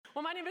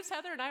Well, my name is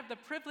Heather, and I have the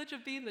privilege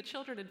of being the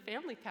children and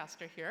family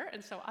pastor here,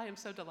 and so I am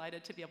so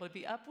delighted to be able to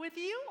be up with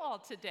you all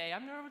today.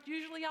 I'm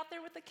usually out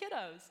there with the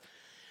kiddos.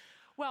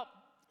 Well,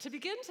 to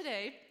begin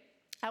today,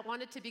 I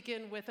wanted to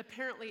begin with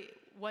apparently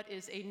what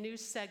is a new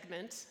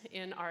segment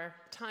in our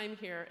time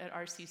here at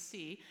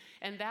RCC,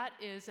 and that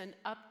is an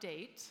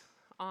update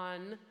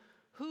on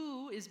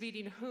who is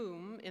beating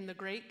whom in the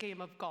great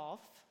game of golf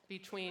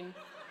between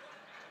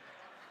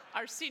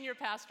our senior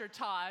pastor,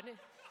 Todd,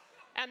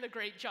 and the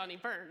great Johnny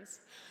Burns.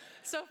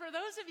 So for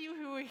those of you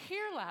who were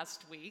here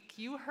last week,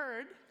 you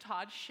heard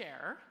Todd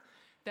share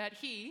that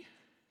he,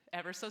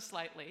 ever so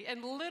slightly,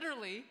 and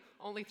literally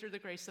only through the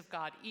grace of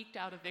God, eked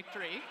out a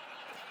victory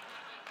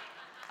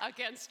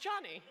against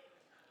Johnny.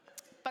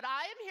 But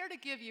I am here to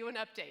give you an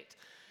update.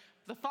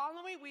 The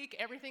following week,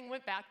 everything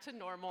went back to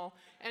normal,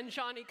 and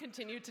Johnny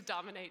continued to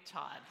dominate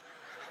Todd.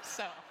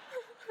 So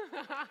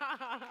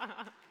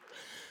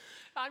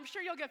I'm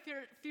sure you'll get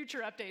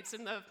future updates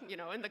in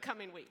the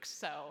coming weeks.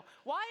 So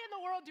why in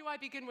the world do I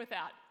begin with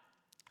that?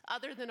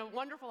 Other than a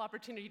wonderful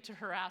opportunity to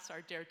harass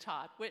our dear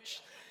Todd,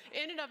 which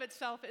in and of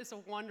itself is a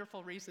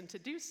wonderful reason to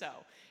do so.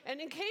 And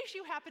in case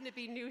you happen to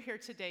be new here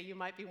today, you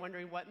might be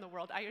wondering what in the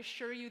world. I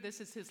assure you this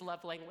is his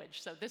love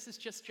language, so this is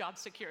just job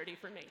security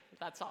for me,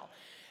 that's all.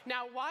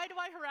 Now, why do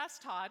I harass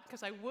Todd?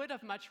 Because I would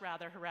have much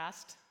rather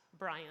harassed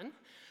Brian,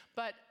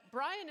 but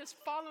Brian is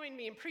following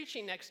me in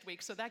preaching next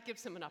week, so that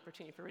gives him an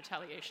opportunity for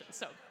retaliation.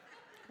 So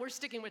we're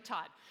sticking with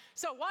Todd.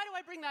 So why do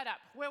I bring that up?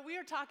 Well, we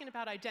are talking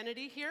about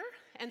identity here,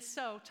 and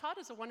so Todd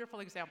is a wonderful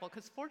example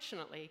because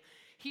fortunately,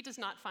 he does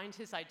not find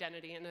his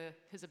identity in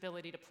his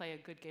ability to play a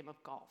good game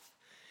of golf.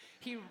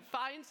 He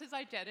finds his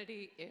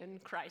identity in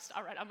Christ.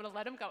 All right, I'm going to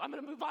let him go. I'm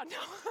going to move on now.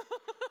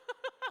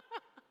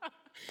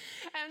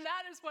 And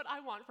that is what I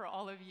want for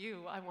all of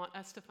you. I want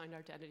us to find our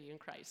identity in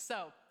Christ.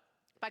 So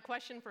my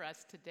question for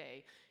us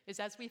today is,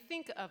 as we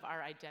think of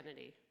our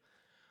identity,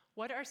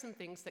 what are some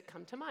things that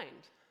come to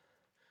mind?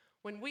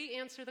 When we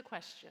answer the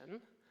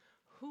question,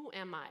 who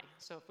am I?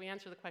 So if we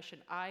answer the question,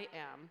 I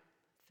am,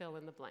 fill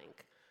in the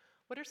blank.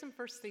 What are some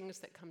first things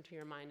that come to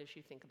your mind as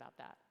you think about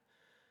that?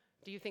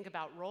 Do you think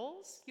about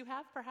roles you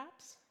have,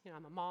 perhaps?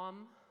 I'm a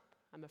mom,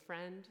 I'm a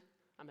friend,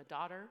 I'm a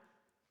daughter.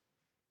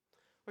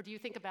 Or do you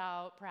think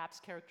about perhaps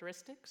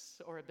characteristics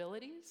or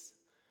abilities?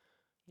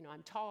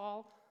 I'm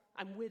tall,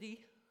 I'm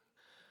witty.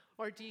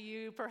 Or do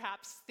you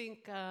perhaps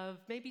think of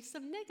maybe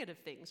some negative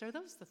things? Are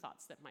those the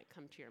thoughts that might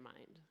come to your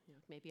mind?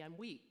 Maybe I'm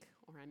weak,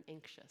 or I'm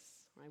anxious,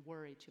 or I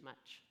worry too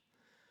much.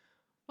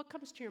 What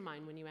comes to your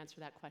mind when you answer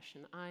that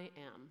question, I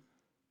am?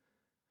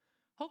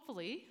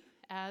 Hopefully,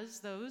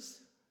 as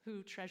those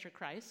who treasure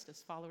Christ,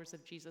 as followers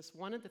of Jesus,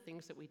 one of the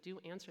things that we do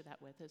answer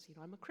that with is,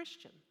 I'm a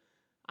Christian.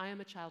 I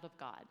am a child of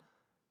God.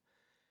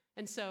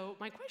 And so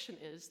my question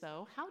is,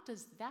 though, how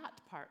does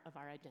that part of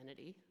our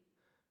identity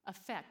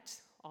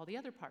affect all the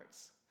other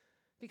parts?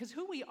 Because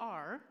who we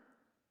are,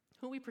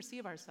 who we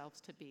perceive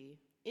ourselves to be,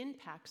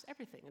 impacts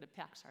everything. It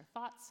impacts our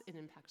thoughts, it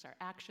impacts our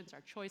actions,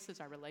 our choices,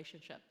 our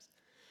relationships.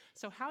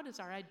 So how does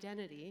our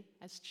identity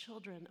as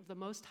children of the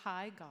Most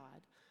High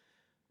God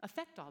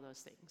affect all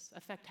those things?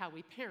 Affect how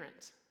we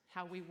parent,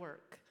 how we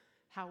work,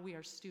 how we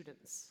are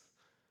students,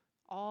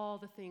 all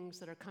the things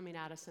that are coming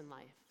at us in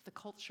life, the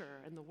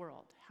culture and the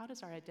world. How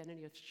does our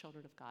identity as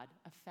children of God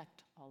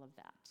affect all of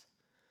that?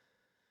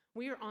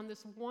 We are on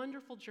this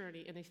wonderful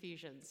journey in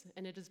Ephesians,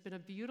 and it has been a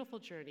beautiful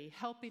journey,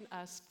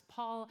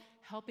 Paul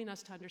helping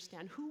us to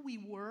understand who we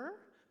were,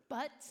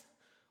 but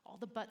all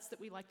the buts that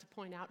we like to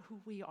point out, who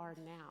we are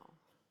now.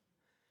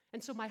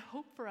 And so my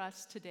hope for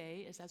us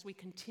today is, as we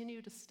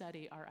continue to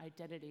study our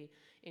identity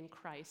in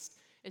Christ,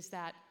 is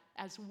that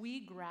as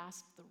we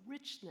grasp the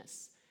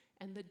richness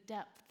and the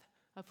depth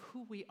of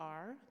who we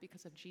are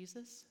because of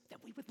Jesus,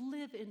 that we would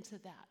live into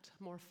that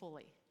more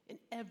fully in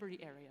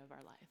every area of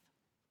our life.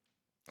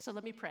 So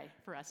let me pray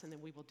for us, and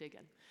then we will dig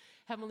in.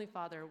 Heavenly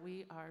Father,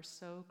 we are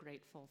so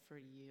grateful for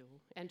you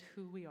and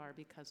who we are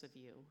because of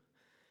you,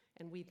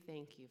 and we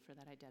thank you for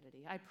that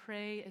identity. I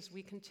pray as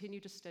we continue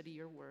to study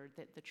your word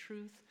that the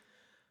truth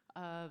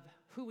of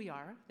who we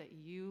are, that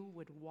you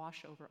would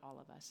wash over all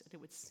of us, and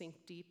it would sink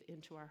deep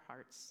into our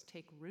hearts,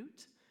 take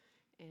root,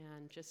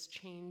 and just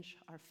change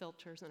our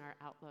filters and our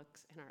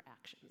outlooks and our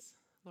actions.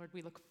 Lord,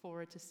 we look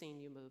forward to seeing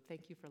you move.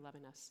 Thank you for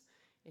loving us.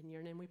 In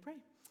your name we pray.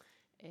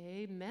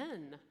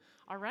 Amen.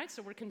 All right,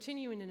 so we're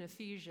continuing in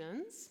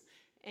Ephesians,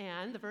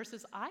 and the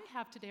verses I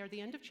have today are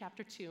the end of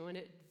chapter 2, and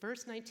at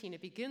verse 19,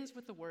 it begins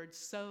with the word,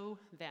 so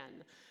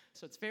then.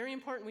 So it's very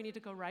important we need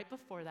to go right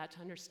before that to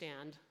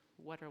understand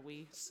what are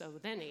we so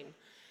thenning.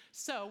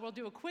 So we'll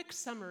do a quick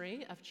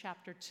summary of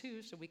chapter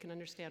 2 so we can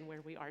understand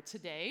where we are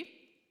today.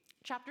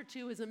 Chapter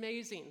 2 is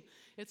amazing.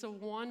 It's a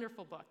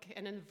wonderful book.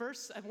 And a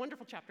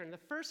wonderful chapter. In the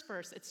first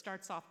verse, it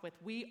starts off with,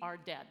 we are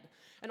dead.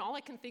 And all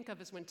I can think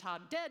of is when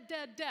Todd, dead.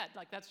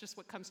 Like that's just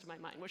what comes to my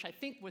mind, which I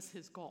think was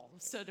his goal,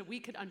 so that we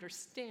could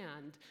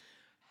understand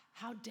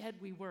how dead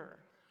we were.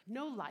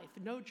 No life,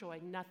 no joy,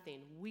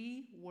 nothing.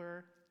 We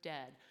were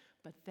dead.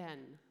 But then,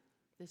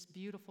 this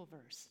beautiful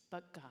verse,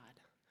 but God,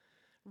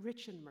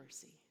 rich in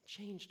mercy,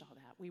 changed all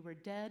that. We were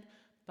dead,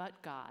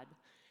 but God.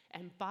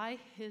 And by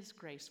his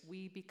grace,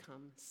 we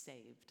become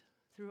saved.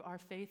 Through our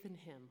faith in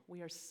him,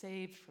 we are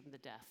saved from the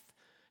death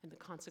and the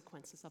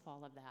consequences of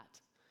all of that.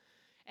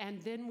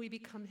 And then we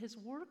become his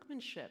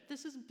workmanship.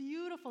 This is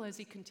beautiful as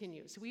he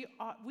continues.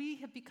 We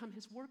have become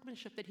his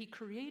workmanship that he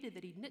created,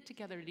 that he knit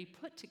together, that he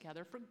put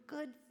together for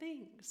good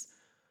things.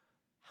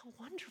 How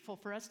wonderful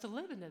for us to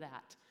live into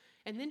that.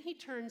 And then he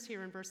turns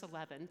here in verse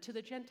 11 to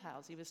the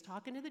Gentiles. He was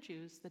talking to the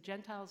Jews. The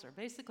Gentiles are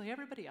basically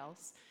everybody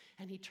else.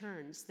 And he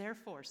turns,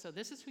 therefore, so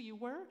this is who you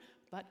were,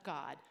 but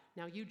God.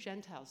 Now you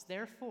Gentiles,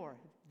 therefore,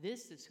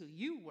 this is who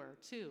you were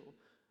too.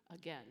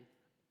 Again,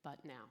 but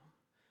now.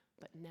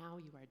 But now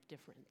you are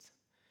different.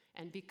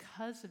 And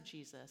because of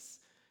Jesus,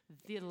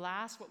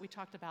 what we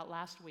talked about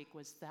last week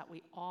was that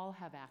we all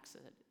have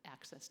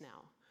access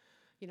now.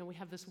 You know, we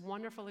have this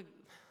wonderful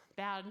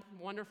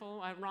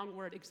wrong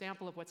word,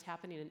 example of what's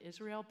happening in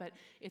Israel, but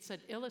it's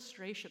an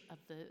illustration of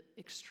the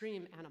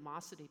extreme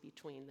animosity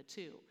between the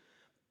two.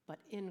 But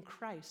in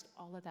Christ,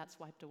 all of that's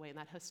wiped away, and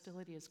that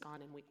hostility is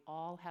gone, and we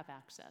all have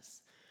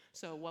access.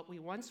 So what we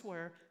once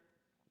were,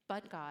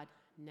 but God,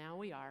 now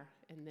we are,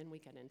 and then we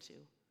get into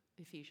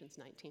Ephesians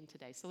 19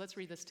 today. So let's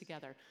read this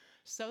together.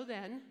 So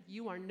then,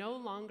 you are no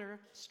longer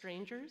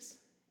strangers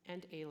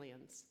and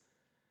aliens,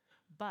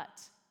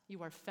 but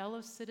you are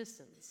fellow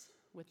citizens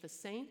with the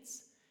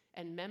saints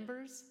and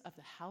members of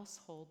the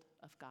household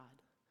of God.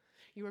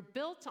 You are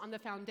built on the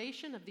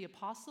foundation of the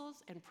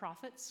apostles and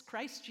prophets,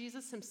 Christ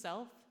Jesus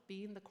himself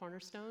being the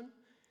cornerstone,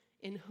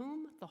 in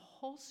whom the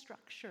whole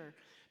structure,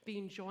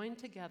 being joined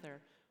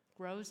together,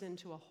 grows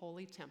into a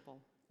holy temple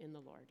in the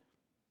Lord.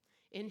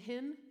 In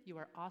him you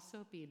are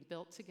also being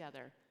built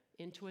together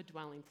into a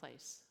dwelling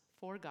place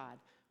for God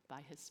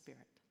by his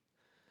Spirit.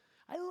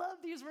 I love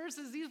these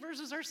verses. These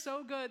verses are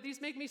so good. These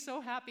make me so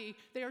happy.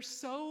 They are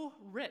so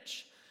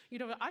rich. You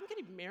know, I'm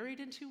getting married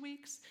in 2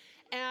 weeks,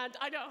 and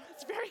I know,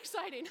 it's very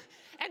exciting.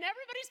 And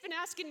everybody's been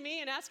asking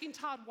me and asking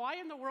Todd, why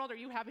in the world are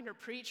you having her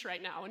preach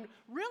right now? And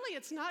really,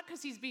 it's not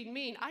because he's being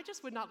mean. I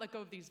just would not let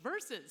go of these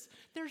verses.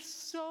 They're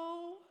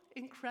so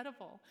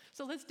incredible.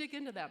 So let's dig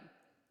into them.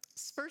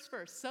 First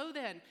verse, so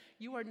then,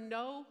 you are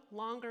no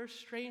longer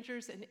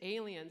strangers and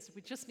aliens.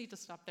 We just need to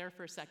stop there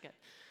for a second.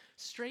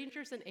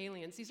 Strangers and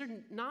aliens, these are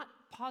not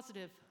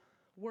positive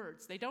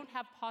words. They don't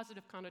have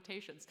positive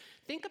connotations.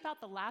 Think about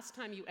the last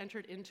time you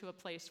entered into a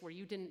place where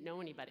you didn't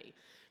know anybody.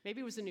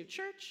 Maybe it was a new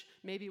church,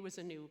 maybe it was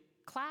a new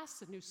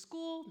class, a new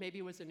school, maybe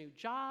it was a new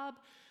job,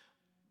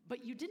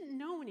 but you didn't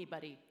know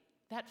anybody.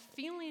 That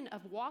feeling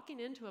of walking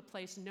into a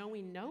place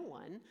knowing no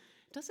one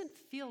doesn't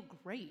feel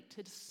great.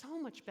 It's so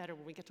much better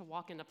when we get to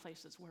walk into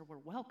places where we're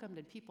welcomed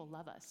and people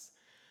love us.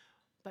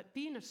 But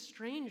being a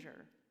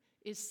stranger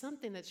is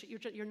something that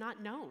you're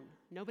not known.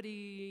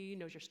 Nobody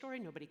knows your story,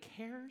 nobody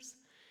cares.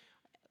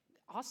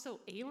 Also,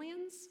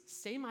 aliens,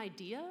 same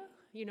idea.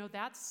 You know,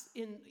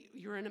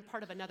 you're in a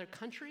part of another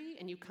country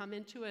and you come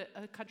into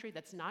a country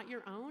that's not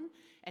your own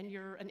and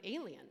you're an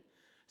alien.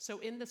 So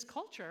in this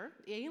culture,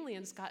 the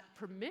aliens got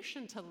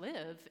permission to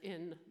live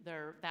in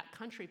that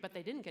country, but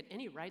they didn't get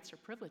any rights or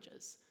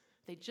privileges.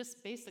 They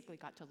just basically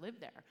got to live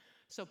there.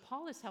 So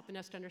Paul is helping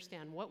us to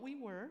understand what we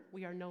were,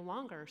 we are no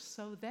longer.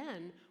 So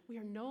then, we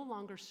are no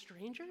longer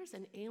strangers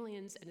and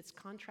aliens, and it's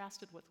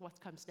contrasted with what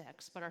comes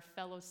next, but our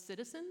fellow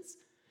citizens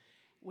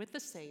with the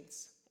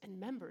saints and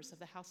members of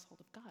the household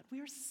of God.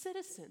 We are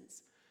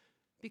citizens.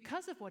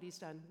 Because of what he's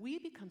done, we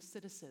become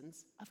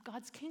citizens of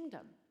God's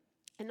kingdom.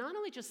 And not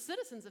only just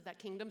citizens of that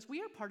kingdom,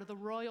 we are part of the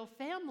royal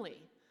family.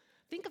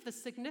 Think of the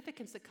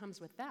significance that comes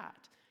with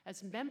that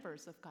as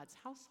members of God's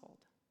household.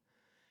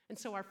 And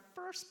so our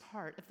first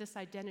part of this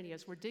identity,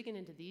 as we're digging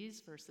into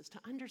these verses, to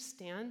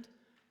understand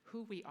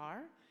who we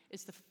are,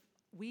 is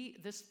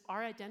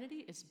our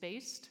identity is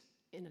based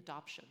in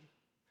adoption.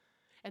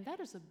 And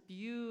that is a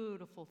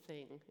beautiful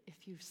thing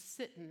if you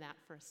sit in that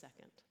for a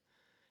second.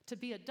 To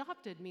be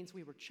adopted means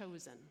we were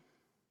chosen.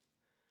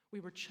 We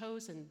were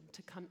chosen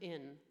to come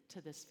in to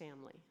this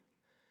family.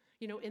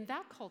 You know, in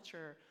that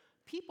culture,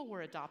 people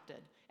were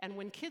adopted. And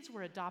when kids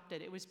were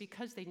adopted, it was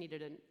because they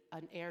needed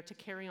an heir to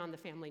carry on the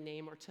family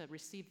name or to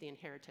receive the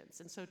inheritance.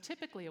 And so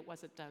typically it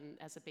wasn't done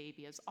as a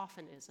baby, as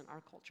often is in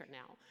our culture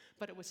now.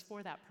 But it was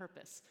for that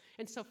purpose.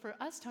 And so for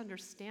us to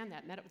understand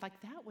that,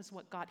 that was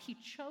what God, he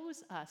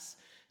chose us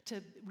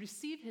to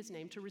receive his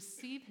name, to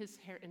receive his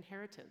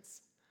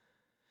inheritance.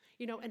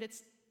 You know, and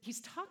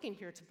he's talking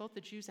here to both the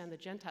Jews and the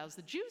Gentiles.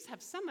 The Jews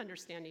have some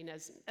understanding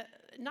as,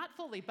 not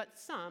fully, but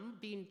some,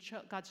 being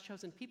God's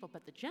chosen people.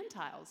 But the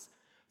Gentiles,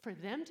 for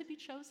them to be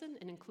chosen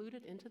and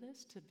included into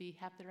this, to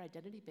have their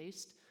identity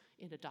based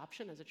in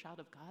adoption as a child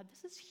of God,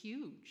 this is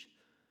huge.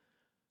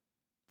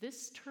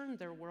 This turned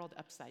their world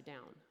upside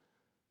down.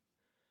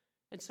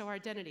 And so our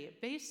identity,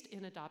 based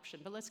in adoption.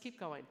 But let's keep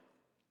going.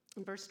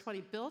 In verse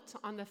 20, built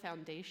on the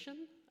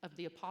foundation of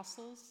the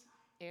apostles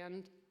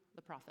and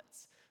the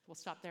prophets. We'll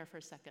stop there for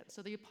a second.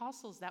 So the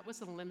apostles, that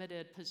was a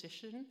limited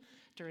position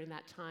during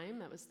that time.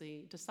 That was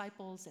the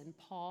disciples and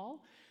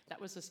Paul.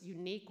 That was this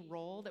unique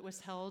role that was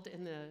held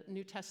in the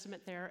New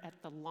Testament there at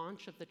the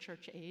launch of the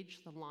church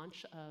age, the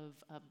launch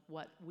of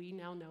what we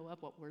now know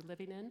of, what we're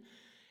living in.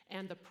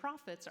 And the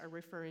prophets are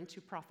referring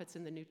to prophets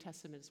in the New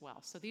Testament as well.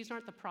 So these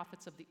aren't the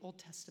prophets of the Old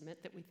Testament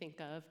that we think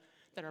of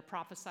that are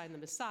prophesying the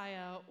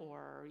Messiah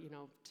or,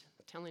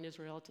 telling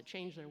Israel to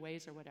change their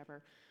ways or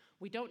whatever.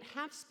 We don't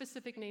have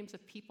specific names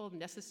of people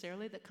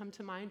necessarily that come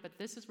to mind, but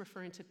this is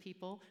referring to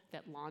people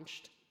that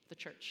launched the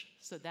church.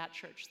 So that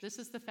church, this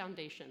is the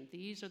foundation.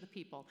 These are the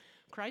people.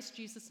 Christ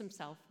Jesus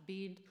himself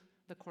being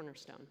the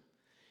cornerstone.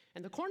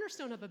 And the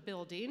cornerstone of a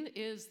building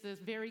is the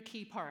very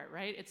key part,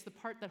 right? It's the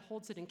part that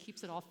holds it and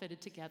keeps it all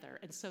fitted together.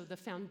 And so the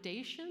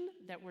foundation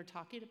that we're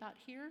talking about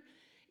here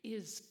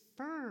is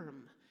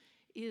firm,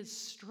 is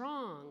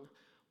strong.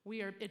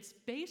 It's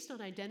based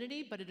on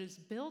identity, but it is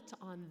built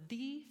on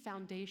the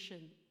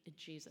foundation in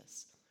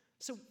Jesus.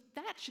 So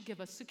that should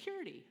give us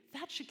security.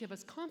 That should give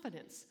us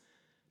confidence,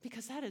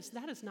 because that is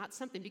not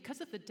something,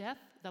 because of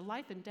the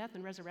life and death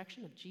and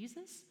resurrection of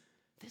Jesus,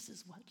 this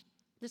is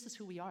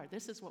who we are.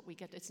 This is what we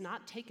get. It's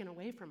not taken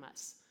away from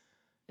us.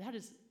 That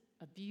is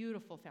a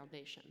beautiful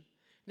foundation.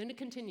 Then it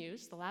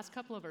continues, the last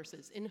couple of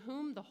verses, in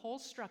whom the whole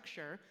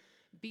structure,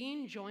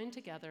 being joined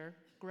together,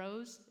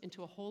 grows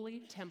into a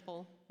holy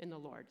temple in the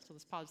Lord. So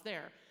let's pause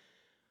there.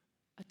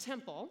 A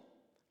temple,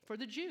 for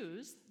the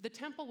Jews, the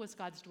temple was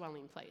God's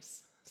dwelling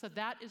place. So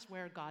that is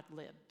where God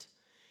lived.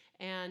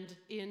 And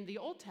in the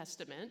Old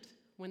Testament,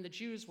 when the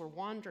Jews were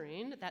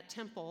wandering, that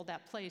temple,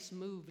 that place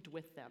moved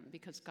with them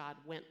because God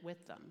went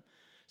with them.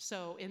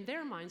 So in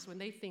their minds, when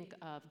they think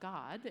of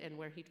God and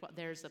where he dwelt,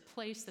 there's a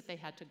place that they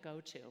had to go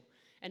to.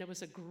 And it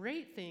was a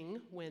great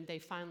thing when they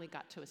finally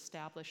got to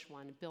establish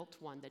one, built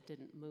one that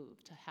didn't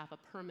move, to have a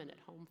permanent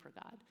home for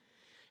God.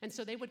 And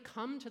so they would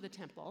come to the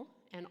temple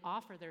and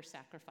offer their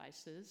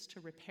sacrifices to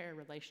repair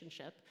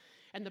relationship.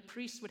 And the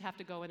priests would have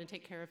to go in and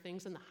take care of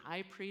things, and the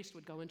high priest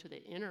would go into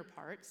the inner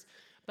parts.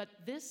 But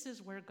this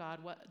is where God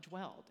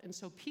dwelled. And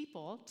so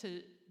people,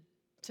 to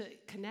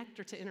connect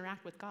or to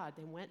interact with God,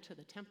 they went to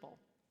the temple.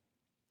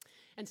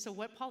 And so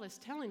what Paul is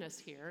telling us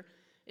here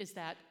is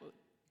that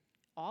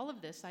all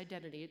of this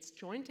identity, it's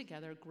joined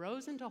together,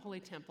 grows into a holy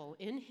temple.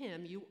 In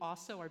him, you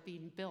also are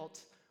being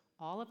built.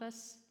 All of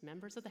us,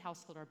 members of the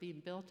household, are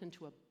being built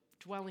into a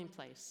dwelling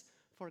place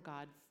for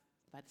God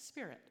by the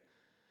Spirit.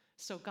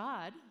 So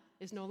God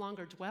is no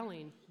longer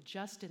dwelling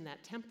just in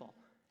that temple.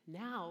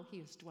 Now he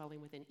is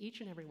dwelling within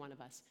each and every one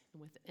of us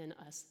and within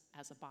us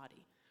as a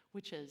body,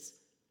 which is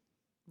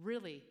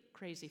really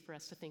crazy for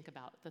us to think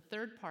about. The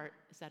third part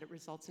is that it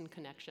results in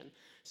connection.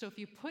 So if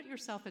you put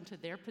yourself into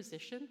their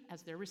position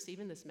as they're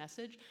receiving this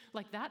message,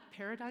 like that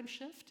paradigm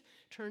shift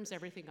turns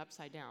everything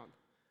upside down.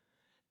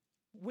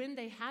 When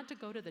they had to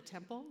go to the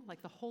temple,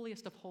 like the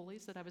holiest of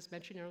holies that I was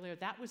mentioning earlier,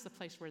 that was the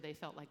place where they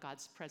felt like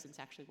God's presence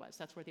actually was.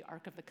 That's where the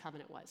Ark of the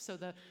Covenant was. So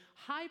the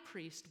high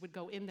priest would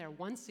go in there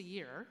once a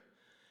year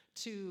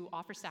to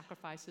offer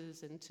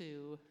sacrifices and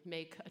to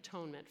make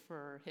atonement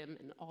for him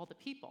and all the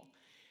people.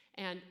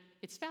 And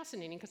it's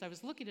fascinating because I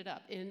was looking it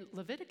up. In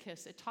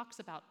Leviticus, it talks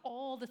about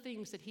all the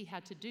things that he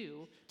had to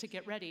do to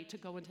get ready to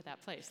go into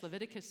that place.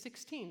 Leviticus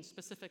 16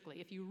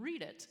 specifically, if you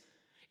read it,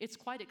 it's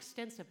quite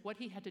extensive what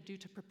he had to do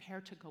to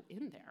prepare to go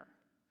in there.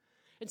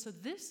 And so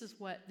this is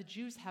what the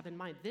Jews have in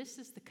mind. This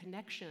is the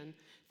connection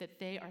that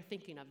they are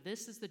thinking of.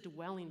 This is the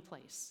dwelling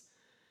place.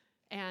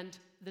 And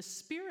the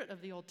spirit of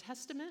the Old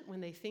Testament,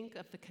 when they think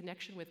of the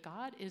connection with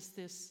God, is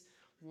this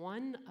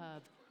one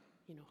of,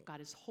 God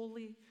is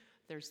holy,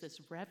 there's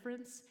this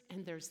reverence,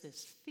 and there's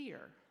this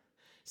fear.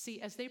 See,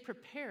 as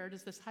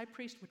this high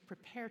priest would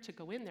prepare to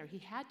go in there, he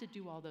had to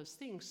do all those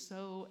things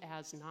so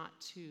as not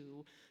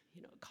to,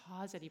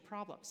 cause any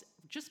problems.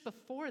 Just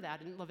before that,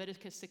 in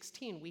Leviticus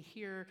 16, we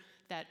hear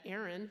that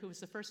Aaron, who was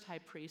the first high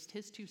priest,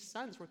 his 2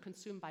 sons were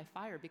consumed by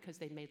fire because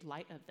they made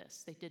light of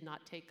this. They did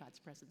not take God's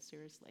presence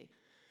seriously.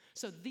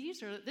 So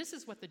this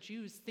is what the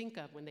Jews think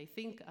of when they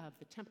think of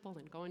the temple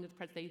and going to the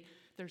presence.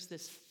 There's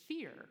this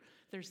fear,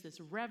 there's this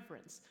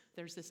reverence,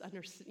 there's this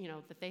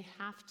that they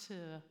have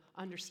to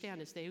understand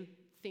as they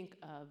think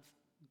of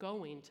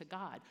going to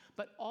God.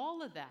 But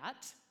all of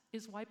that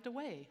is wiped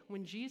away.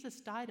 When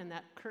Jesus died and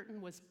that curtain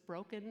was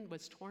broken,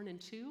 was torn in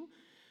two,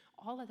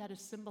 all of that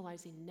is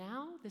symbolizing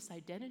now this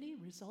identity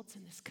results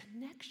in this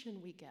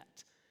connection we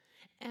get.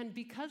 And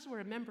because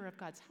we're a member of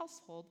God's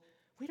household,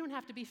 we don't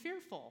have to be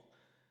fearful.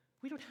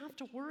 We don't have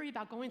to worry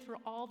about going through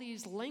all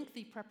these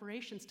lengthy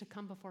preparations to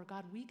come before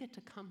God. We get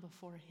to come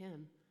before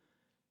him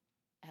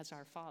as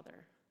our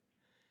Father.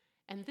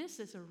 And this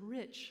is a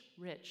rich,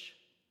 rich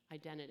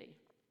identity.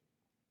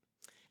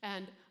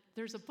 And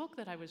there's a book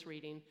that I was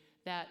reading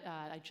that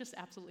I just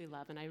absolutely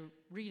love, and I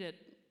read it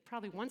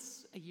probably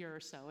once a year or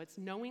so. It's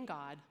Knowing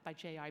God by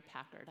J.I.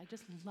 Packard. I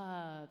just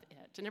love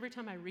it. And every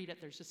time I read it,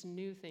 there's just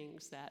new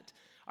things that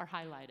are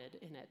highlighted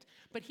in it.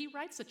 But he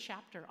writes a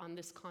chapter on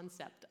this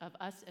concept of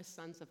us as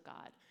sons of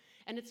God.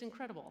 And it's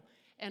incredible.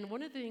 And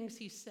one of the things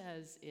he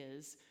says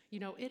is,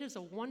 it is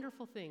a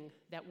wonderful thing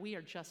that we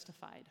are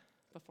justified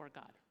before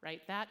God,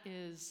 right? That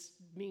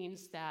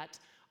means that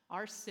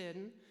our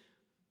sin,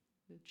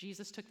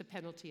 Jesus took the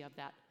penalty of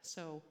that.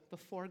 So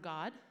before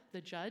God,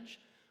 the judge,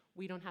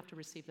 we don't have to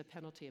receive the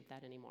penalty of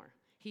that anymore.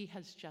 He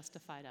has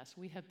justified us.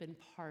 We have been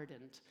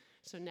pardoned.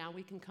 So now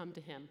we can come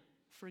to him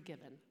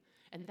forgiven.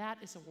 And that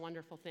is a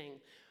wonderful thing.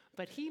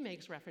 But he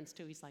makes reference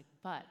to, he's like,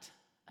 but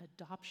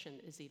adoption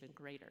is even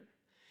greater.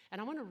 And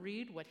I want to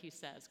read what he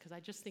says, because I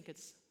just think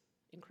it's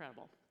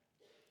incredible.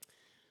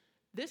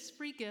 This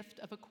free gift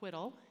of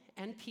acquittal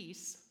and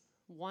peace,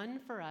 won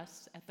for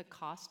us at the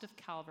cost of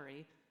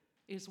Calvary,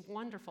 is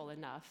wonderful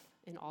enough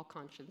in all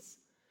conscience,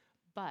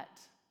 but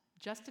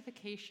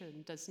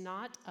justification does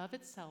not of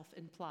itself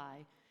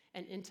imply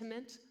an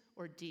intimate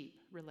or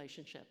deep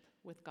relationship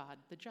with God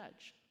the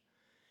judge.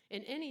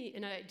 In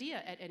an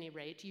idea, at any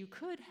rate, you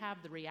could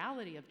have the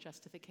reality of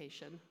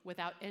justification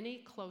without any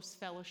close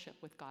fellowship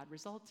with God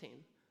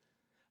resulting.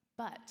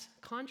 But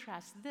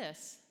contrast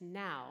this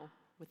now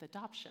with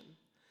adoption.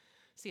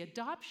 See,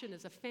 adoption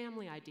is a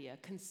family idea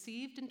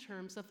conceived in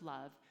terms of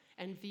love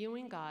and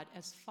viewing God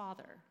as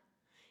Father.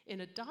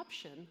 In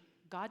adoption,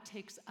 God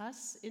takes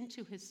us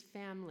into his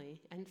family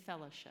and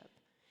fellowship,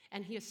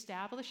 and he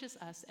establishes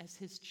us as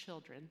his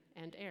children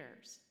and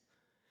heirs.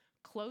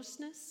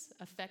 Closeness,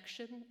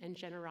 affection, and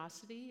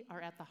generosity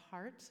are at the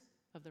heart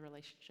of the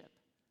relationship.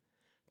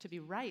 To be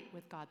right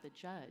with God the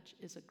judge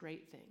is a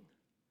great thing,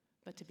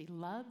 but to be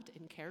loved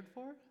and cared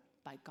for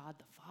by God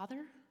the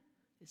Father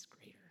is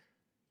greater.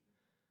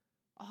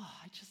 Oh,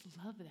 I just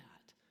love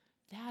that.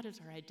 That is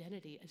our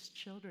identity as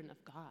children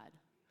of God.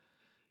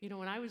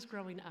 When I was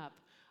growing up,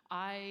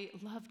 I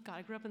loved God.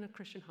 I grew up in a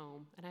Christian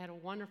home, and I had a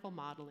wonderful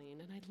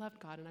modeling, and I loved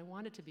God, and I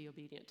wanted to be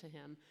obedient to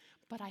him.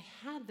 But I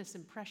had this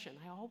impression.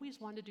 I always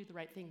wanted to do the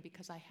right thing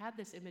because I had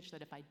this image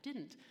that if I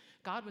didn't,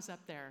 God was up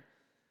there.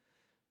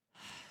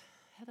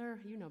 Heather,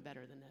 you know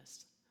better than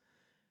this.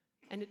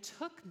 And it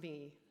took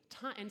me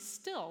time, and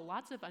still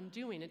lots of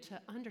undoing, and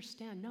to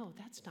understand, no,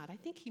 that's not. I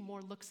think he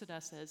more looks at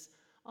us as,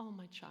 oh,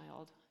 my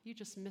child, you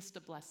just missed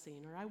a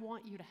blessing, or I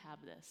want you to have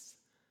this.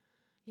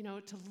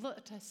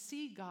 To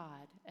see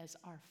God as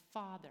our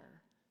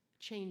Father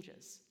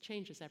changes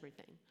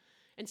everything.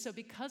 And so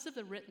because of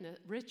the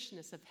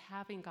richness of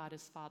having God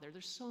as Father,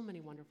 there's so many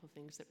wonderful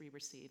things that we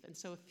receive. And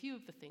so a few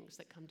of the things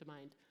that come to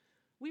mind.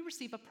 We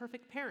receive a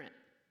perfect parent.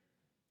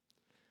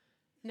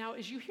 Now,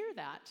 as you hear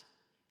that,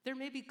 there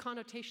may be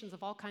connotations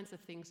of all kinds of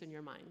things in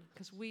your mind,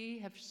 because we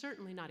have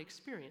certainly not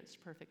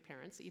experienced perfect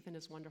parents, even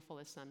as wonderful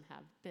as some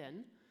have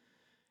been,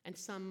 and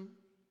some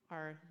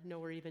are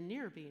nowhere even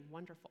near being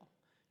wonderful.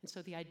 And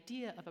so the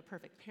idea of a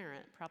perfect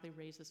parent probably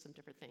raises some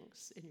different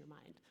things in your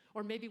mind.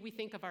 Or maybe we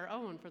think of our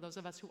own, for those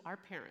of us who are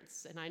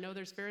parents. And I know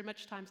there's very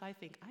much times I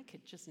think, I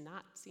could just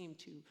not seem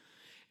to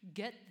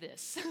get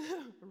this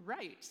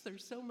right.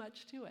 There's so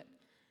much to it.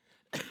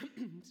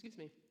 Excuse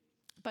me.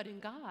 But in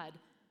God,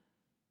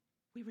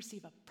 we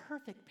receive a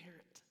perfect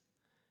parent.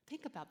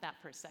 Think about that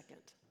for a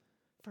second.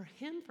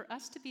 For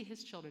us to be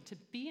his children, to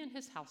be in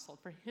his household,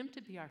 for him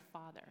to be our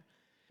Father,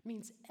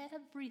 means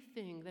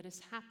everything that is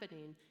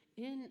happening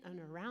in and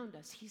around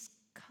us, he's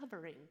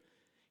covering,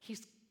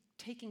 he's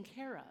taking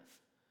care of.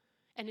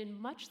 And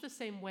in much the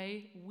same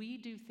way we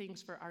do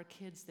things for our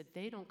kids that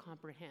they don't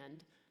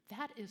comprehend,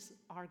 that is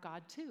our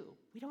God too.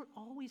 We don't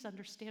always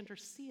understand or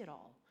see it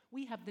all.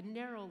 We have the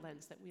narrow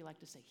lens that we like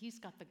to say. He's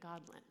got the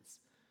God lens.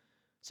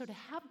 So to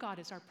have God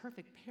as our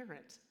perfect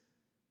parent,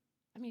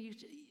 you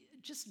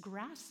just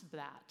grasp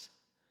that.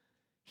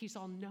 He's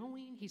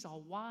all-knowing, he's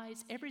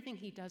all-wise. Everything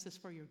he does is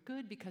for your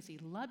good because he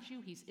loves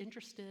you, he's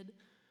interested.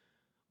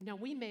 Now,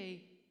 we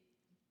may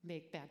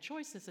make bad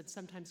choices and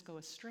sometimes go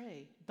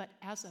astray, but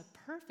as a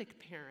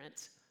perfect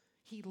parent,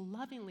 he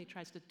lovingly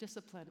tries to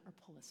discipline or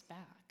pull us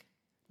back,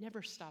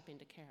 never stopping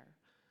to care.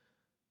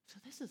 So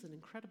this is an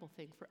incredible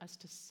thing for us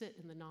to sit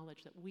in the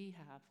knowledge that we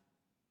have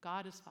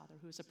God as Father,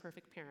 who is a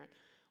perfect parent.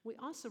 We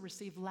also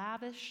receive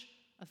lavish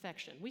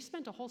affection. We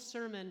spent a whole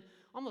sermon,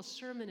 almost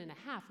sermon and a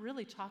half,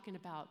 really talking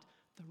about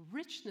the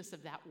richness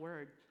of that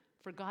word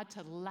for God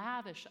to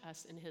lavish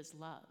us in his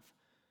love.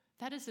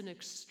 That is an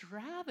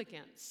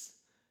extravagance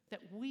that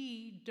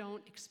we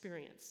don't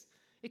experience.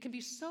 It can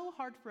be so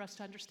hard for us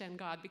to understand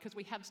God because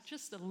we have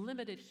just a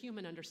limited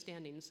human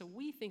understanding. So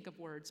we think of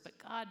words, but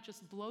God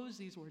just blows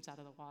these words out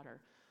of the water.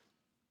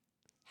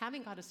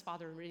 Having God as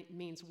Father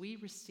means we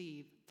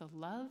receive the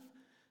love,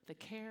 the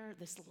care,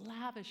 this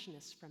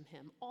lavishness from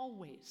him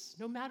always,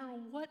 no matter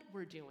what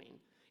we're doing.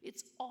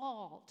 It's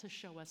all to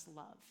show us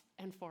love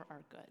and for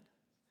our good.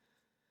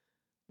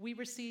 We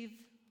receive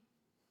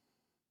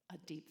a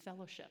deep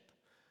fellowship,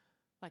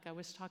 like I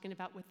was talking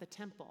about with the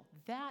temple.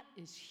 That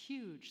is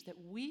huge, that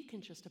we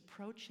can just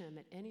approach him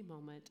at any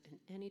moment and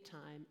any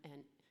time,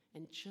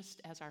 and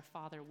just as our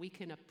Father, we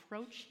can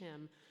approach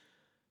him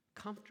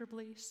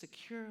comfortably,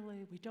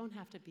 securely. We don't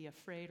have to be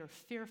afraid or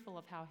fearful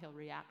of how he'll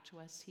react to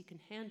us. He can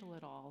handle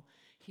it all.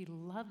 He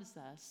loves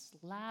us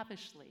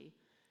lavishly,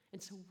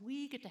 And so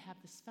we get to have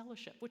this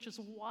fellowship, which is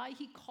why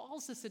he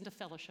calls us into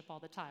fellowship all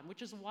the time,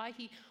 which is why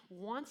he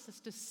wants us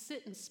to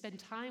sit and spend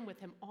time with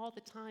him all the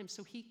time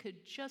so he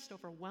could just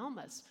overwhelm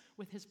us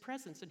with his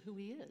presence and who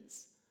he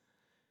is.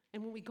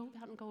 And when we go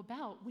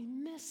about, we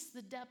miss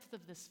the depth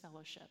of this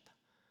fellowship,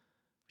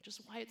 which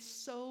is why it's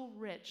so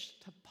rich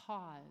to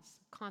pause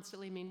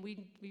constantly. I mean,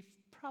 we've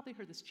probably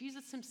heard this.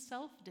 Jesus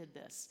himself did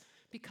this.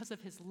 Because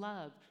of his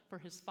love for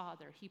his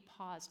Father, he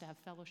paused to have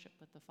fellowship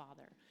with the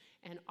Father.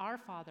 And our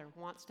Father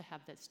wants to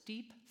have this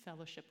deep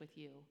fellowship with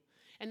you.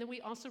 And then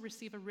we also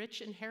receive a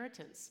rich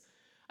inheritance.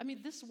 I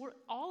mean,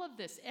 all of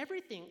this,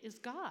 everything is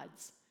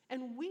God's.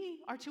 And we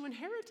are to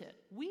inherit it.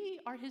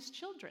 We are his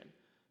children,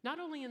 not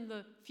only in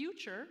the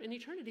future, in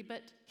eternity,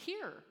 but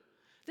here.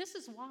 This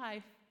is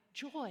why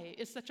joy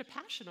is such a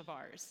passion of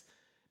ours.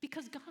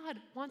 Because God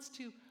wants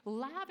to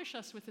lavish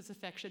us with his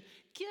affection,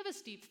 give us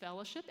deep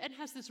fellowship, and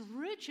has this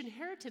rich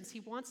inheritance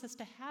he wants us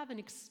to have an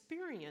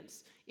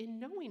experience in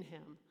knowing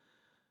him.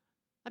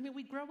 I mean,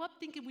 we grow up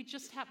thinking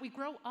we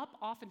grow up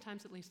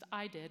oftentimes, at least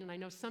I did, and I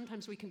know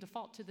sometimes we can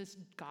default to this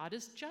God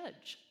is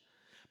judge.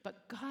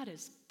 But God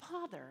is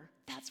Father.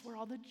 That's where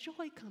all the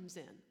joy comes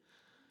in.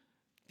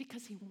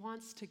 Because he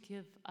wants to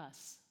give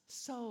us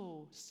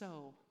so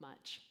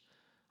much.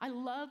 I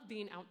love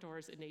being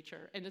outdoors in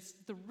nature, and it's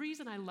the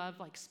reason I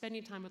love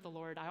spending time with the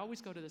Lord. I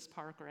always go to this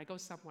park or I go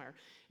somewhere,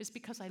 is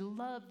because I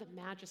love the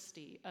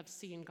majesty of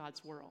seeing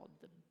God's world.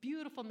 The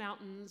beautiful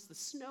mountains, the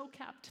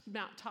snow-capped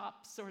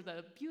mountaintops, or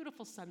the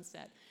beautiful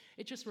sunset.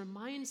 It just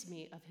reminds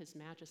me of his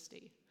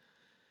majesty.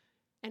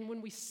 And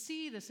when we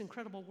see this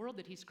incredible world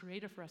that he's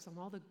created for us and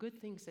all the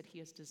good things that he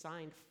has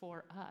designed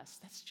for us,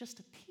 that's just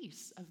a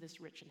piece of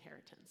this rich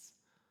inheritance.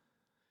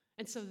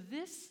 And so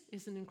this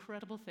is an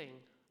incredible thing.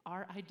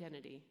 Our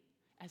identity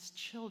as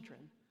children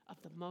of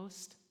the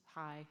Most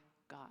High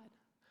God.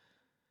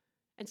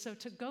 And so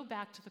to go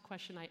back to the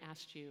question I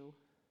asked you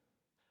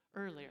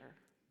earlier,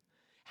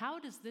 how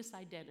does this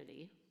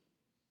identity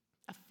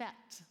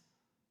affect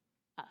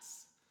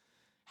us?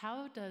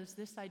 How does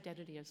this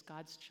identity as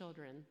God's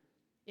children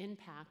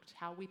impact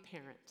how we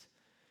parent,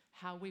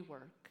 how we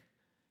work,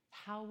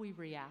 how we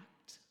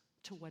react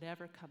to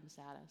whatever comes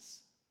at us?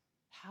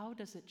 How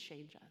does it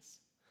change us?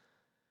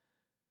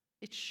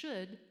 It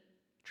should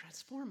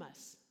transform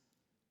us.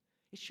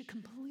 It should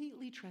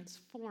completely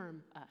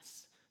transform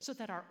us so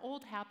that our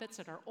old habits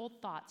and our old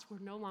thoughts we're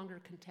no longer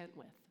content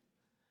with.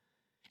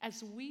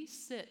 As we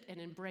sit and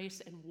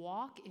embrace and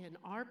walk in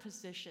our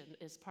position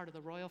as part of the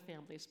royal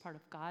family, as part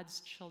of God's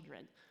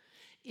children,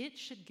 it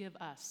should give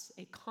us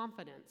a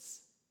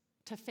confidence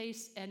to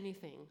face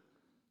anything,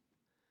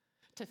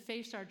 to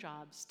face our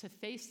jobs, to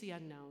face the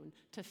unknown,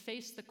 to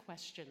face the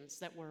questions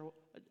that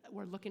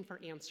we're looking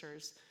for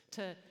answers.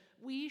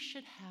 We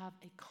should have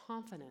a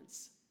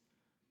confidence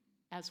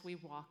as we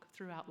walk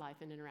throughout life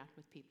and interact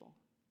with people.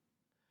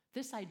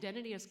 This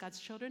identity as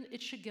God's children,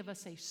 it should give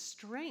us a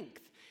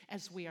strength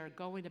as we are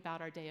going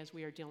about our day, as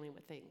we are dealing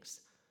with things.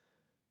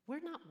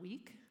 We're not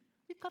weak.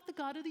 We've got the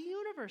God of the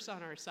universe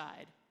on our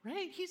side,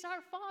 right? He's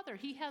our Father.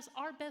 He has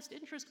our best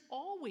interest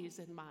always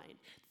in mind.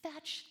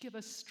 That should give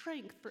us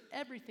strength for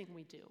everything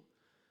we do,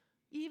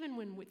 even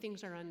when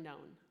things are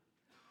unknown.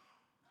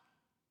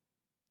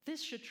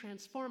 This should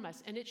transform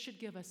us, and it should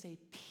give us a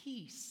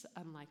peace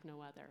unlike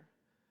no other.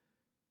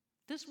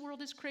 This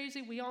world is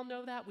crazy. We all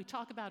know that. We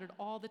talk about it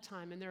all the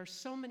time, and there are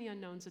so many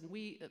unknowns, and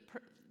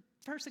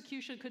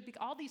persecution could be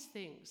all these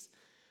things.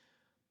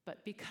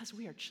 But because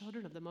we are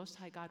children of the Most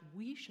High God,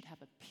 we should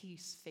have a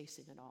peace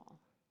facing it all.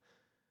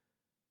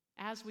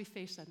 As we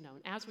face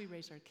unknown, as we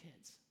raise our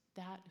kids,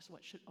 that is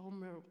what should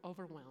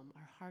overwhelm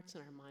our hearts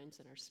and our minds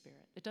and our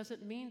spirit. It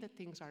doesn't mean that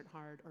things aren't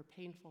hard or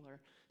painful or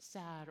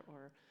sad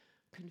or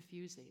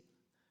confusing,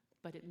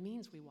 but it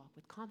means we walk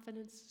with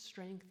confidence,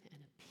 strength,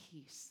 and a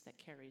peace that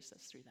carries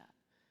us through that.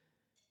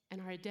 And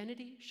our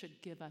identity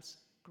should give us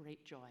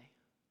great joy.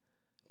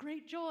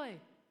 Great joy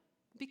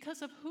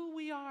because of who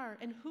we are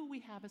and who we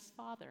have as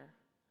Father.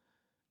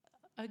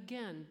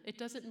 Again, it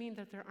doesn't mean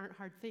that there aren't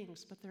hard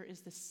things, but there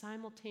is this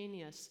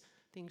simultaneous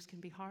things can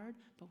be hard,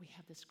 but we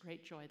have this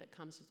great joy that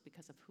comes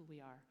because of who we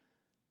are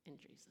in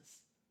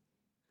Jesus.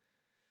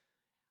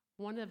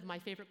 One of my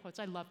favorite quotes,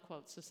 I love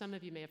quotes, so some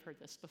of you may have heard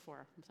this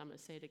before, so I'm going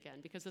to say it again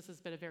because this has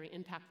been a very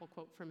impactful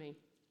quote for me.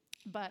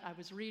 But I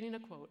was reading a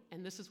quote,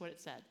 and this is what it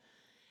said.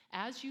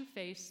 As you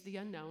face the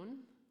unknown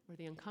or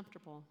the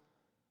uncomfortable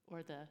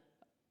or the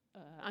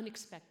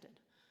unexpected,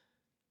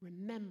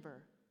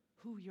 remember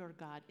who your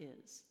God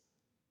is.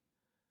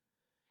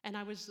 And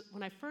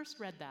when I first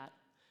read that,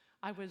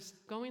 I was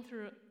going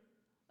through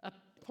a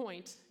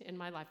point in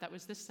my life, that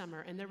was this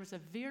summer, and there was a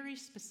very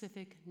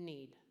specific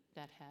need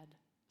that had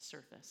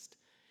surfaced.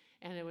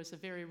 And it was a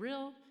very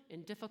real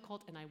and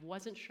difficult, and I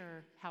wasn't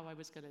sure how I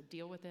was going to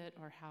deal with it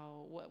or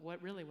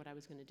what I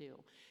was going to do.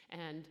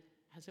 And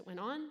as it went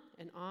on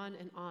and on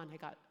and on, I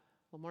got a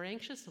little more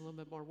anxious, a little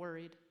bit more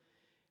worried.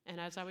 And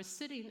as I was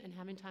sitting and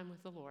having time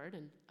with the Lord,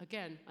 and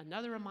again,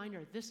 another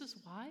reminder, this is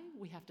why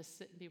we have to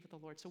sit and be with the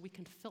Lord, so we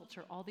can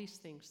filter all these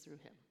things through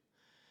him.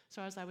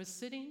 So as I was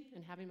sitting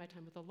and having my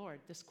time with the Lord,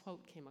 this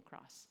quote came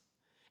across.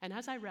 And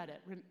as I read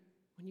it, when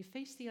you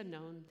face the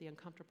unknown, the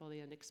uncomfortable,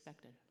 the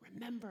unexpected,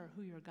 remember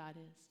who your God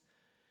is.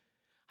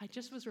 I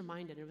just was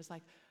reminded, it was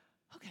like,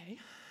 okay,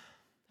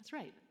 that's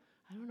right.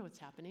 I don't know what's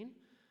happening.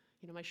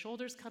 My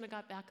shoulders kind of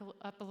got back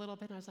up a little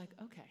bit, and I was like,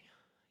 okay,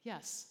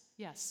 yes,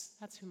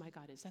 that's who my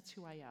God is. That's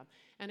who I am.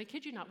 And I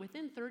kid you not,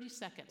 within 30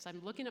 seconds, I'm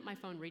looking at my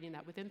phone reading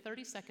that. Within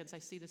 30 seconds, I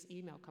see this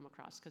email come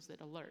across because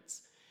it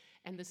alerts.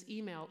 And this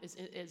email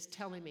is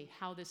telling me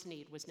how this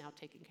need was now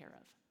taken care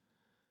of.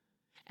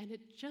 And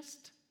it's going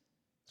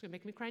to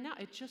make me cry now.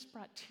 It just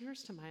brought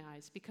tears to my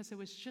eyes because it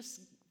was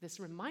just this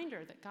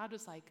reminder that God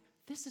was like,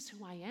 this is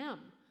who I am.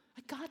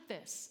 I got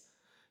this.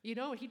 He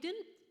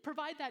didn't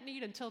provide that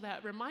need until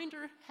that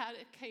reminder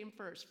came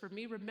first, for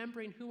me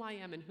remembering who I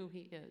am and who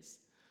he is.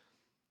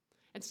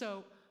 And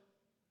so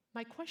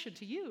my question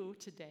to you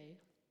today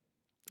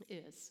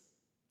is,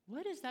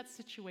 what is that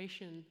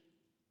situation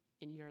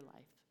in your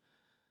life?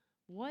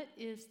 What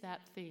is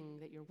that thing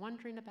that you're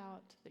wondering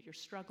about, that you're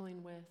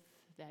struggling with,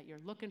 that you're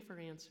looking for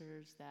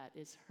answers, that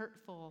is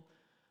hurtful?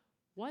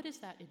 What is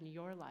that in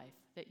your life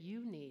that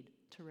you need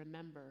to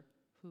remember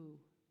who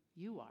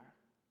you are?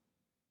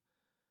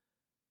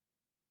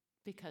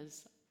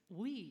 Because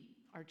we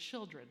are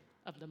children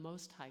of the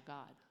Most High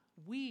God.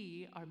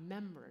 We are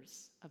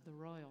members of the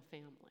royal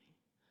family.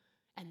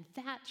 And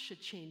that should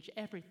change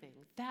everything.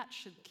 That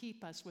should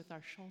keep us with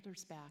our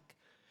shoulders back.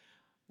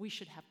 We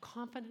should have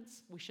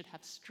confidence, we should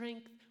have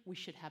strength, we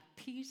should have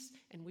peace,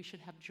 and we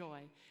should have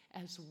joy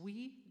as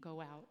we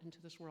go out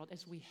into this world,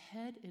 as we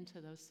head into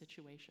those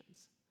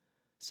situations.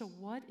 So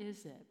what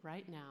is it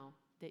right now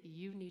that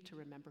you need to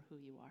remember who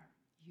you are?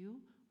 You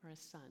are a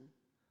son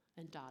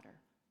and daughter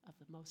of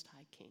the Most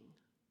High King.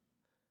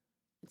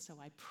 And so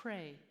I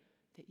pray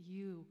that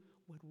you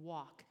would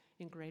walk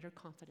in greater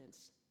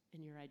confidence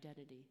in your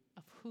identity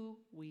of who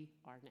we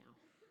are now.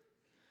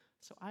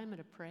 So I'm going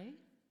to pray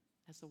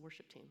as the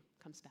worship team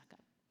comes back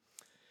up.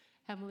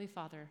 Heavenly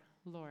Father,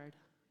 Lord,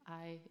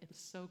 I am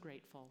so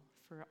grateful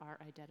for our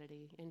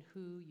identity and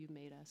who you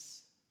made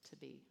us to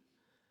be.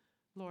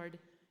 Lord,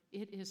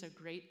 it is a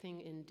great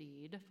thing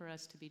indeed for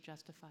us to be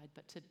justified,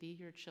 but to be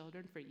your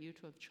children, for you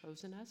to have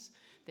chosen us,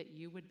 that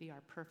you would be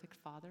our perfect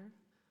Father,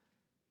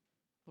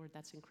 Lord,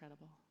 that's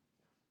incredible.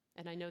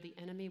 And I know the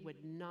enemy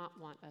would not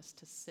want us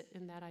to sit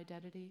in that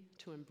identity,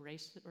 to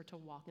embrace it, or to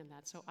walk in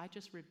that. So I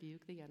just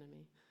rebuke the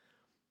enemy.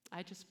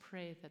 I just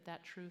pray that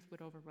that truth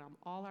would overwhelm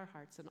all our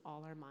hearts and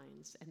all our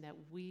minds, and that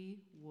we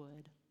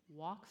would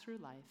walk through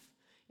life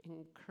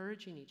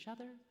encouraging each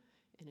other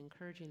and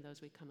encouraging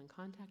those we come in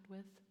contact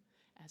with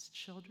as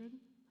children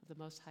of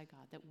the Most High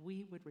God, that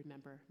we would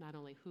remember not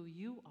only who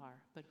you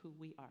are, but who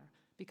we are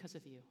because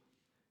of you.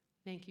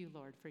 Thank you,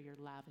 Lord, for your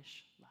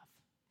lavish love.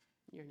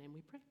 In your name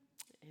we pray.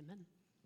 Amen.